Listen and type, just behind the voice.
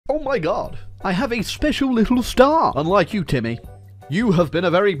Oh my god, I have a special little star. Unlike you, Timmy. You have been a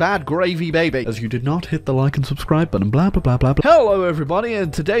very bad gravy baby, as you did not hit the like and subscribe button, blah blah blah blah blah. Hello everybody,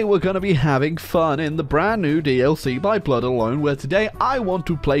 and today we're going to be having fun in the brand new DLC by Blood Alone, where today I want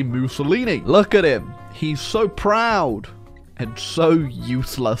to play Mussolini. Look at him, he's so proud. And so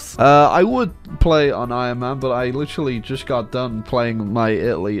useless. I would play on Iron Man, but I literally just got done playing my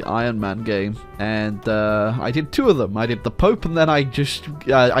Italy Iron Man game, and I did two of them. I did the Pope, and then I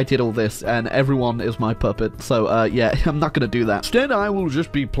did all this, and everyone is my puppet. So yeah, I'm not gonna do that. Instead, I will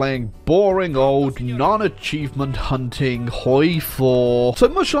just be playing boring old non-achievement hunting Hoi 4. So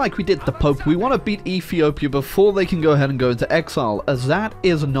much like we did the Pope, we want to beat Ethiopia before they can go ahead and go into exile, as that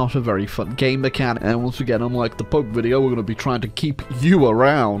is not a very fun game mechanic. And once again, unlike the Pope video, we're gonna be trying to keep you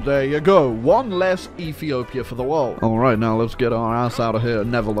around. There you go, one less Ethiopia for the world. Alright, now let's get our ass out of here and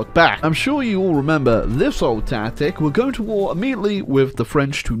never look back. I'm sure you all remember this old tactic. We're going to war immediately with the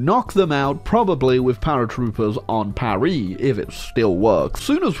French to knock them out, probably with paratroopers on Paris, if it still works. As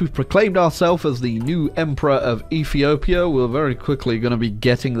soon as we've proclaimed ourselves as the new emperor of Ethiopia, we're very quickly going to be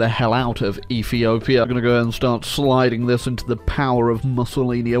getting the hell out of Ethiopia. We're going to go ahead and start sliding this into the power of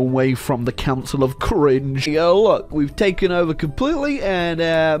Mussolini, away from the Council of Cringe. Yeah, look, we've taken over completely, and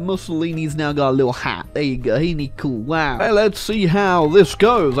Mussolini's now got a little hat. There you go, ain't he cool? Wow. Hey, let's see how this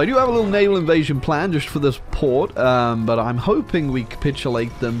goes. I do have a little naval invasion plan just for this port, but I'm hoping we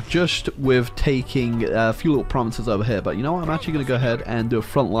capitulate them just with taking a few little provinces over here. But you know what, I'm actually going to go ahead and do a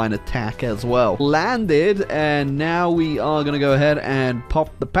frontline attack as well. Landed, and now we are going to go ahead and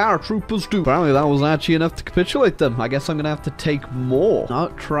pop the paratroopers too. Apparently that was actually enough to capitulate them. I guess I'm going to have to take more. I'll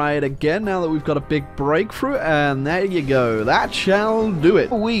try it again now that we've got a big breakthrough, and there you go. That shall do it.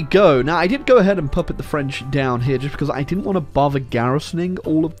 Here we go. Now, I did go ahead and puppet the French down here just because I didn't want to bother garrisoning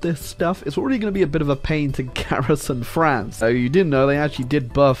all of this stuff. It's already going to be a bit of a pain to garrison France. So you didn't know they actually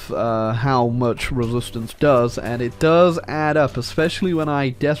did buff how much resistance does, and it does add up, especially when I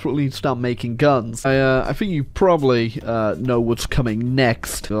desperately start making guns. I think you probably know what's coming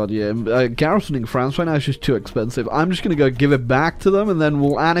next. God, yeah. Garrisoning France right now is just too expensive. I'm just going to go give it back to them, and then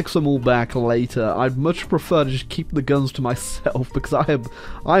we'll annex them all back later. I'd much prefer to just keep the guns to myself, because I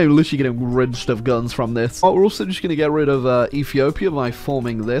am literally getting rinsed of guns from this. We're also just going to get rid of Ethiopia by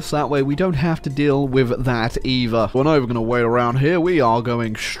forming this. That way we don't have to deal with that either. We're not even going to wait around here. We are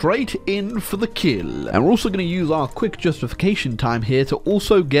going straight in for the kill. And we're also going to use our quick justification time here to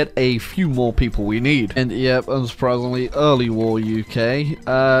also get a few more people we need. And yep, unsurprisingly, early war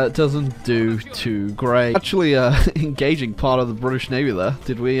UK doesn't do too great. Actually, engaging part of the British Navy there.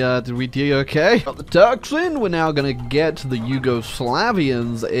 Did we do okay? Got the Turks in. We're now going to get the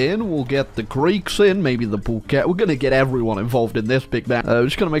Yugoslavians in, we'll get the Greeks in, maybe the Bulgarians. We're gonna get everyone involved in this big bang. I'm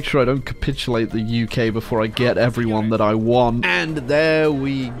just gonna make sure I don't capitulate the UK before I get everyone that I want. And there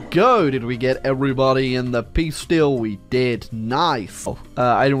we go. Did we get everybody in the peace deal? We did. Nice. Oh,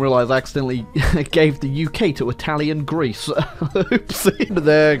 I didn't realize I accidentally gave the UK to Italian Greece. Oopsie.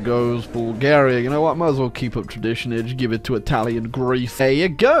 There goes Bulgaria. You know what? Might as well keep up tradition and just give it to Italian Greece. There you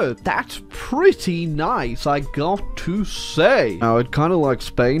go. That's pretty nice, I got to say. Now, I'd kind of like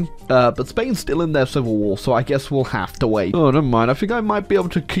Spain, but Spain's still in their civil war, so I guess we'll have to wait. Oh, never mind. I think I might be able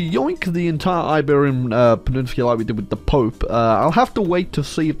to yoink the entire Iberian Peninsula like we did with the Pope. I'll have to wait to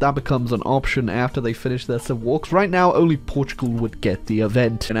see if that becomes an option after they finish their civil war, because right now only Portugal would get the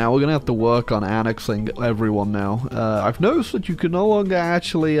event. Now, we're going to have to work on annexing everyone now. I've noticed that you can no longer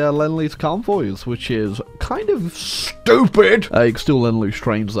actually lend-lease convoys, which is kind of stupid. You can still lend-lease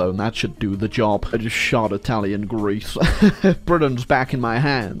trains, though, and that should do the job. I just shot Italian Greece. Britain's back in my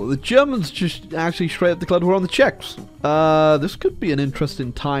hand. Well, the Germans just actually straight up declared war on the Czechs. This could be an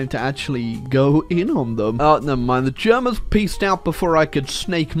interesting time to actually go in on them. Oh, never mind. The Germans peaced out before I could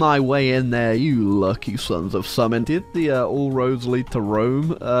snake my way in there. You lucky sons of summon. Did the all roads lead to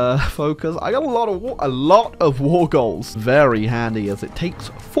Rome focus? I got a lot of war goals. Very handy, as it takes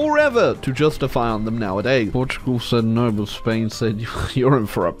forever to justify on them nowadays. Portugal said no, but Spain said you're in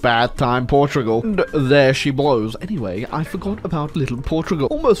for a bad time, Portugal. And there she blows. Anyway, I forgot about little Portugal.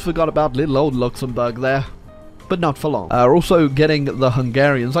 Almost forgot about little old Luxembourg there. But not for long. We're also getting the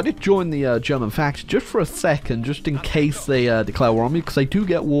Hungarians. I did join the German faction just for a second, just in case they declare war on me, because they do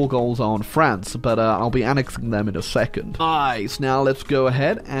get war goals on France, but I'll be annexing them in a second. Nice. Now let's go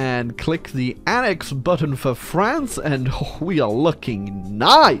ahead and click the annex button for France, and we are looking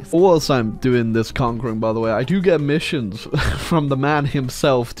nice. Whilst I'm doing this conquering, by the way, I do get missions from the man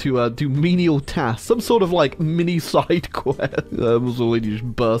himself to do menial tasks, some sort of like mini side quest. Mussolini just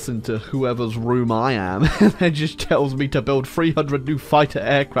bursts into whoever's room I am, and just tells me to build 300 new fighter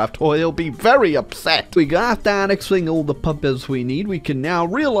aircraft, or he'll be very upset. We got annexing all the puppets we need. We can now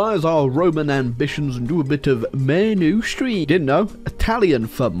realize our Roman ambitions and do a bit of menu stream. Didn't know? Italian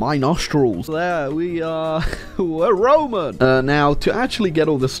for my nostrils. There we are. We're Roman. Now, to actually get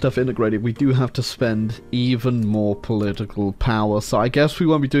all this stuff integrated, we do have to spend even more political power. So I guess we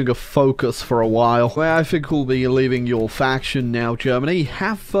won't be doing a focus for a while. Well, I think we'll be leaving your faction now, Germany.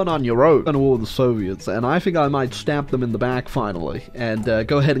 Have fun on your own. And all the Soviets. And I think I might stab them in the back finally. And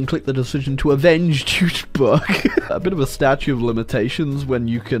go ahead and click the decision to avenge Duisburg. A bit of a statute of limitations when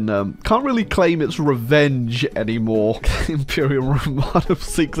you can't really claim it's revenge anymore. Imperial Romano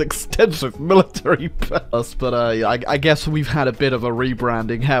seeks extensive military powers, but I guess we've had a bit of a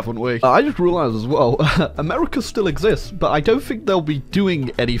rebranding, haven't we? I just realized as well, America still exists, but I don't think they'll be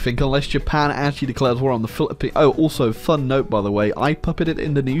doing anything unless Japan actually declares war on the Philippines. Oh, also, fun note, by the way, I puppeted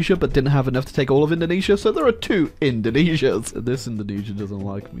Indonesia, but didn't have enough to take all of Indonesia, so there are 2 Indonesias. This Indonesia doesn't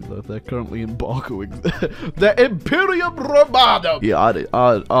like me, though. They're currently embargoing the Imperium Romano. Yeah,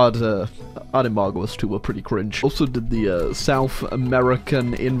 I'd embargo us too. We're pretty cringe. Also did the South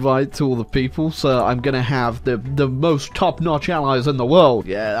American invite to all the people, so I'm gonna have the most top-notch allies in the world.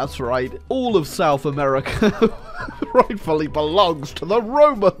 Yeah, that's right. All of South America rightfully belongs to the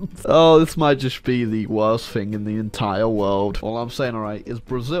Romans. Oh, this might just be the worst thing in the entire world. All I'm saying, alright, is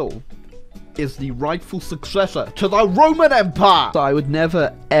Brazil is the rightful successor to the Roman Empire. So I would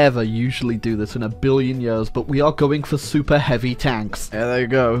never ever usually do this in a billion years, but we are going for super heavy tanks. Yeah, there you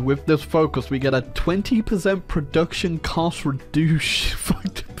go. With this focus, we get a 20% production cost reduction for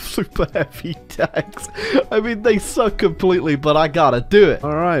super heavy tanks. I mean, they suck completely, but I gotta do it.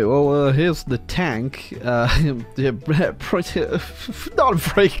 All right, well, here's the tank. Not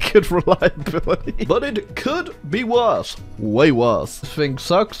very good reliability, but it could be worse. Way worse. This thing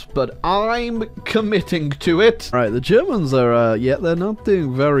sucks, but I'm committing to it. All right, the Germans are, yeah, they're not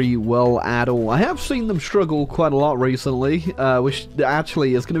doing very well at all. I have seen them struggle quite a lot recently, which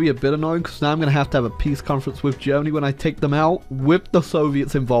actually is going to be a bit annoying because now I'm going to have a peace conference with Germany when I take them out with the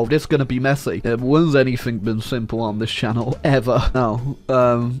Soviets involved. It's going to be messy. When's anything been simple on this channel ever? No.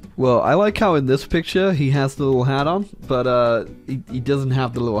 Well, I like how in this picture he has the little hat on, but he doesn't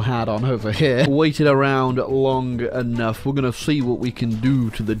have the little hat on over here. Waited around long enough. We're going to see what we can do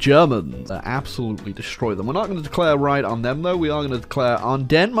to the Germans. Absolutely destroy them. We're not going to declare right on them, though. We are going to declare on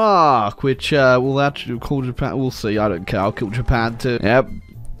Denmark, which will actually call Japan. We'll see. I don't care. I'll kill Japan too. Yep.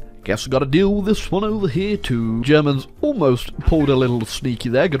 Guess we gotta deal with this one over here too. Germans almost pulled a little sneaky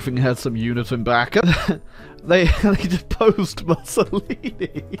there. Good thing they had some units in backup. They deposed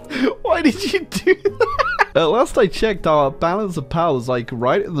Mussolini. Why did you do that? Last I checked, our balance of power is like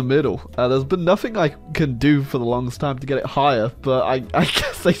right in the middle. There's been nothing I can do for the longest time to get it higher, but I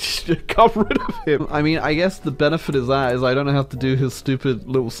guess they just got rid of him. I mean, I guess the benefit is I don't have to do his stupid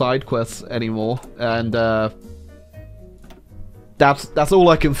little side quests anymore, and that's all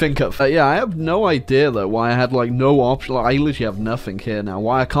I can think of. Yeah, I have no idea though why I had like no option. Like, I literally have nothing here now.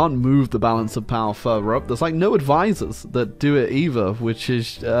 Why I can't move the balance of power further up. There's like no advisors that do it either, which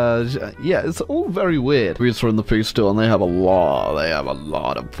is yeah, it's all very weird. We just run the peace deal and they have a lot. They have a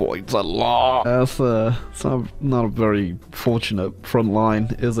lot of points. A lot. That's not a very fortunate front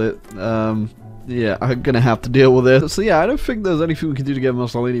line, is it? Yeah, I'm gonna have to deal with it. So yeah, I don't think there's anything we can do to get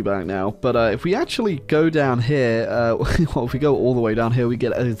Mussolini back now. But if we actually go down here, well, if we go all the way down here, we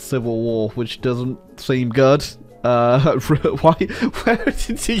get a civil war, which doesn't seem good. Why? Where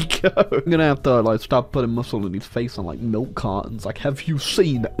did he go? I'm gonna have to like start putting Mussolini's face on like milk cartons. Like, have you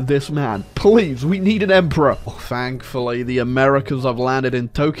seen this man? Please, we need an emperor. Oh, thankfully, the Americans have landed in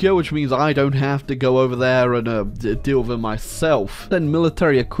Tokyo, which means I don't have to go over there and deal with it myself. Send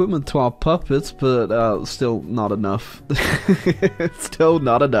military equipment to our puppets, but still not enough. Still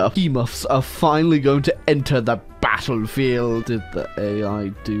not enough. Emuffs are finally going to enter the battlefield. Did the AI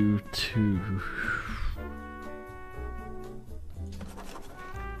do too?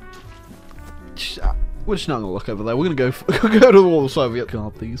 We're just not gonna look over there. We're gonna go to all the Soviet.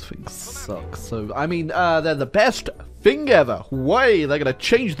 God, these things suck. So I mean, they're the best thing ever. Way, they're gonna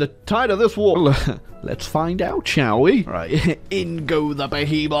change the tide of this war. Let's find out, shall we? Right, in go the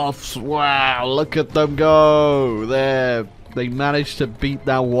behemoths. Wow, look at them go. They managed to beat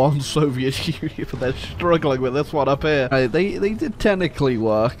that one Soviet Union, but they're struggling with this one up here. They did technically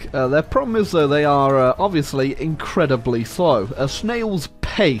work. Their problem is, though, they are obviously incredibly slow. A snail's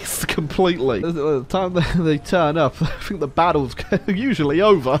pace pace completely. By the time they turn up, I think the battle's usually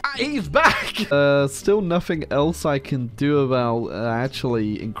over. He's back! Still nothing else I can do about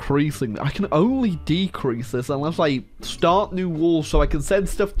actually increasing. I can only decrease this unless I start new wars so I can send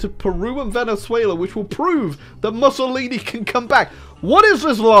stuff to Peru and Venezuela, which will prove that Mussolini can come back. What is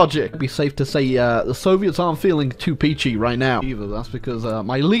this logic? It'd be safe to say the Soviets aren't feeling too peachy right now. Either that's because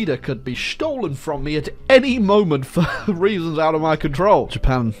my leader could be stolen from me at any moment for reasons out of my control.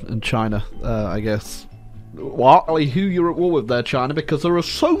 Japan and China, I guess. What? Who you're at war with there, China? Because there are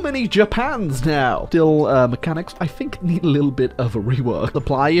so many Japans now. Still, mechanics, I think, need a little bit of a rework.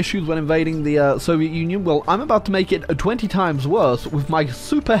 Supply issues when invading the Soviet Union? Well, I'm about to make it 20 times worse with my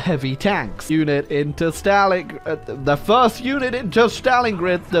super heavy tanks. Unit into Stalingrad. The first unit into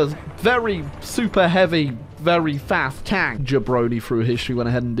Stalingrad, the very super heavy, very fast tank. Jabroni through history went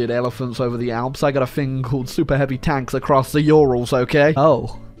ahead and did elephants over the Alps. I got a thing called super heavy tanks across the Urals, okay?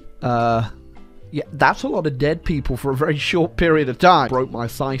 Oh, yeah, that's a lot of dead people for a very short period of time. Broke my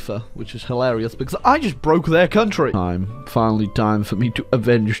cipher, which is hilarious because I just broke their country. Finally time for me to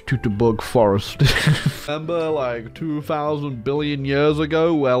avenge Teutoburg Forest. Remember, like, 2,000 billion years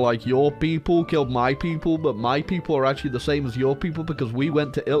ago, where, like, your people killed my people, but my people are actually the same as your people because we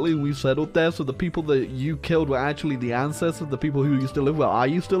went to Italy and we settled there, so the people that you killed were actually the ancestors, the people who used to live where I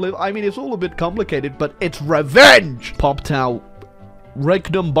used to live. I mean, it's all a bit complicated, but it's revenge! Popped out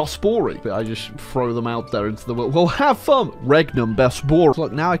Regnum Bospori. I just throw them out there into the world. Well, have fun! Regnum Bospori.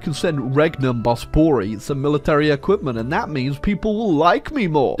 Look, now I can send Regnum Bospori some military equipment, and that means people will like me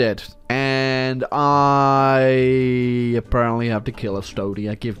more. Dead. And I apparently have to kill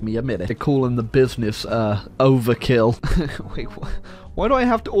Estonia. Give me a minute. They're calling the business, overkill. Wait, what? Why do I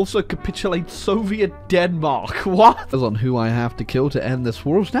have to also capitulate Soviet Denmark? What? That's on who I have to kill to end this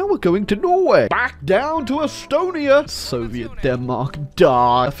war. Now we're going to Norway. Back down to Estonia. Soviet Denmark,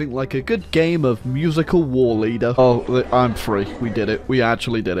 die. I think like a good game of musical war leader. Oh, I'm free. We did it. We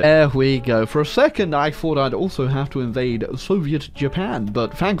actually did it. There we go. For a second, I thought I'd also have to invade Soviet Japan,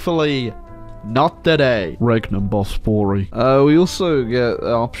 but thankfully, not today. Regnum Bospori. We also get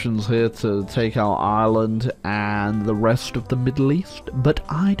options here to take out Ireland and the rest of the Middle East, but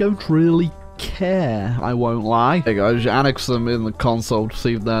I don't really care, I won't lie. Hey guys, annex them in the console to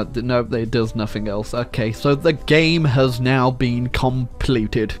see if that... Nope, it does nothing else. Okay, so the game has now been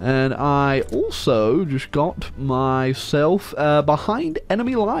completed. And I also just got myself behind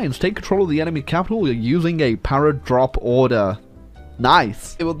enemy lines. Take control of the enemy capital using a paradrop order.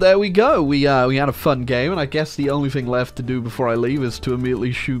 Nice. Well, there we go. We had a fun game, and I guess the only thing left to do before I leave is to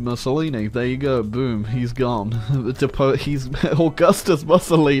immediately shoot Mussolini. There you go. Boom. He's gone. He's Augustus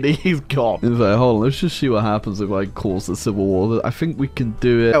Mussolini. He's gone. In fact, hold on. Let's just see what happens if I cause the Civil War. I think we can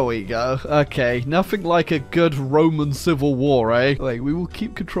do it. There we go. Okay. Nothing like a good Roman Civil War, eh? Like, we will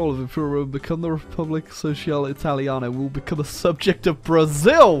keep control of Imperial Rome, become the Republic Sociale Italiana. We will become a subject of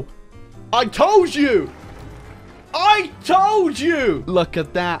Brazil. I told you! I told you! Look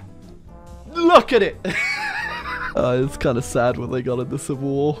at that. Look at it. It's kind of sad when they got in the Civil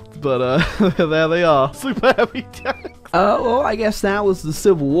War, but there they are. Super heavy tanks. Well, I guess that was the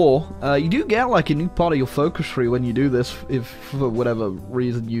Civil War. You do get like a new part of your focus tree when you do this, if for whatever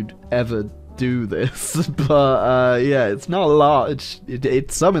reason you'd ever do this. But yeah, it's not a lot.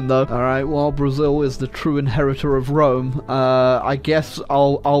 It's something though. All right. Well, Brazil is the true inheritor of Rome. I guess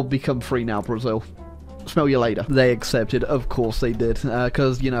I'll become free now, Brazil. Smell you later. They accepted. Of course they did.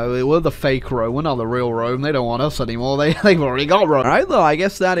 Because, you know, we're the fake Rome. We're not the real Rome. They don't want us anymore. They've already got Rome. Alright, though. I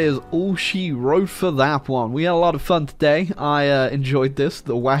guess that is all she wrote for that one. We had a lot of fun today. I enjoyed this.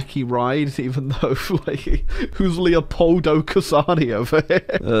 The wacky ride. Even though, like, who's Leopoldo Casani over here?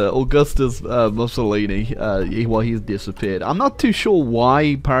 Augustus Mussolini. He's disappeared. I'm not too sure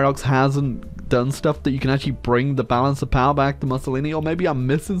why Paradox hasn't done stuff that you can actually bring the balance of power back to Mussolini, or maybe I'm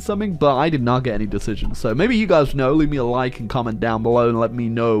missing something, but I did not get any decisions. So maybe you guys know. Leave me a like and comment down below and let me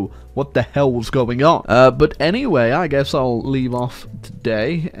know what the hell was going on. But anyway, I guess I'll leave off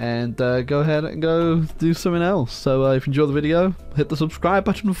today and go ahead and go do something else. So if you enjoyed the video, hit the subscribe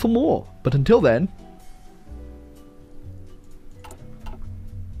button for more. But until then,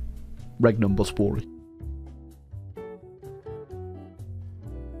 Regnum Bospori.